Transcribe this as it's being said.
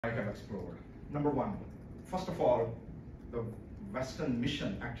I have explored. Number one, first of all, the Western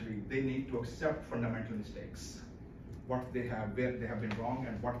mission, actually, they need to accept fundamental mistakes, what they have, where they have been wrong,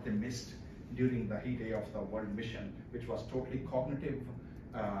 and what they missed during the heyday of the world mission, which was totally cognitive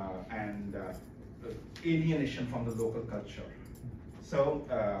and alienation from the local culture. So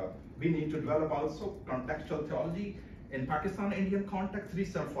we need to develop also contextual theology. In Pakistan Indian context,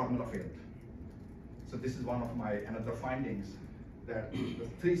 3-self formula failed. So this is one of my another findings, that the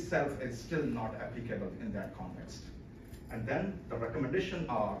 3-self is still not applicable in that context. And then the recommendation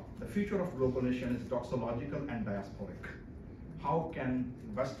are, the future of global mission is doxological and diasporic. How can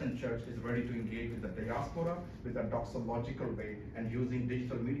Western Church is ready to engage with the diaspora with a doxological way and using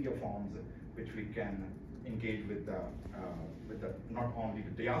digital media forms which we can engage with the not only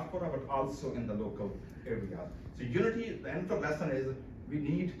the diaspora but also in the local area. So unity, the end of the lesson is we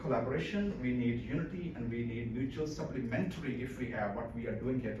need collaboration, we need unity, and we need mutual supplementary if we have what we are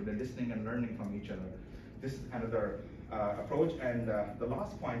doing here today, listening and learning from each other. This is another approach. And the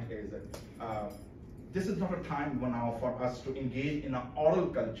last point is this is not a time now for us to engage in an oral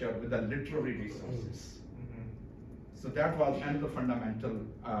culture with the literary resources. So that was another fundamental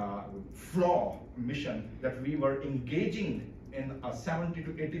flaw mission, that we were engaging in a 70 to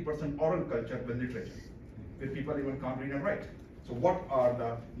 80% oral culture with literature, where people even can't read and write. So what are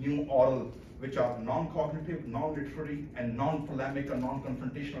the new oral, which are non-cognitive, non-literary, and non-polemic or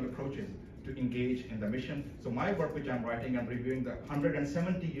non-confrontational approaches to engage in the mission? So my work, which I'm writing, I'm reviewing the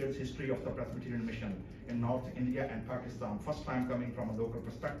 170 years history of the Presbyterian mission in North India and Pakistan, first time coming from a local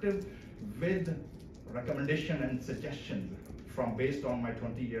perspective, with recommendation and suggestions from based on my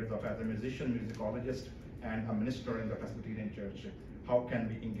 20 years of as a musician, musicologist, and a minister in the Presbyterian Church. How can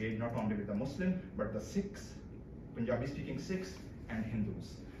we engage not only with the Muslim, but the Sikhs, Punjabi-speaking Sikhs, and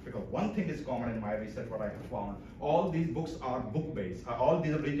Hindus? Because one thing is common in my research, what I have found, all these books are book-based. All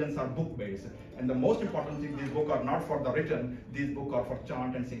these religions are book-based. And the most important thing, these books are not for the written, these books are for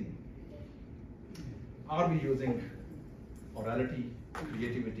chant and singing. Are we using orality,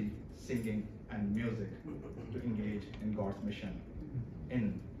 creativity, singing, and music to engage in God's mission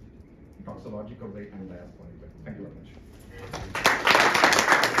in doxological way and diasporic way? Thank you very much.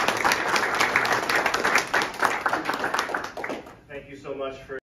 Thank you so much for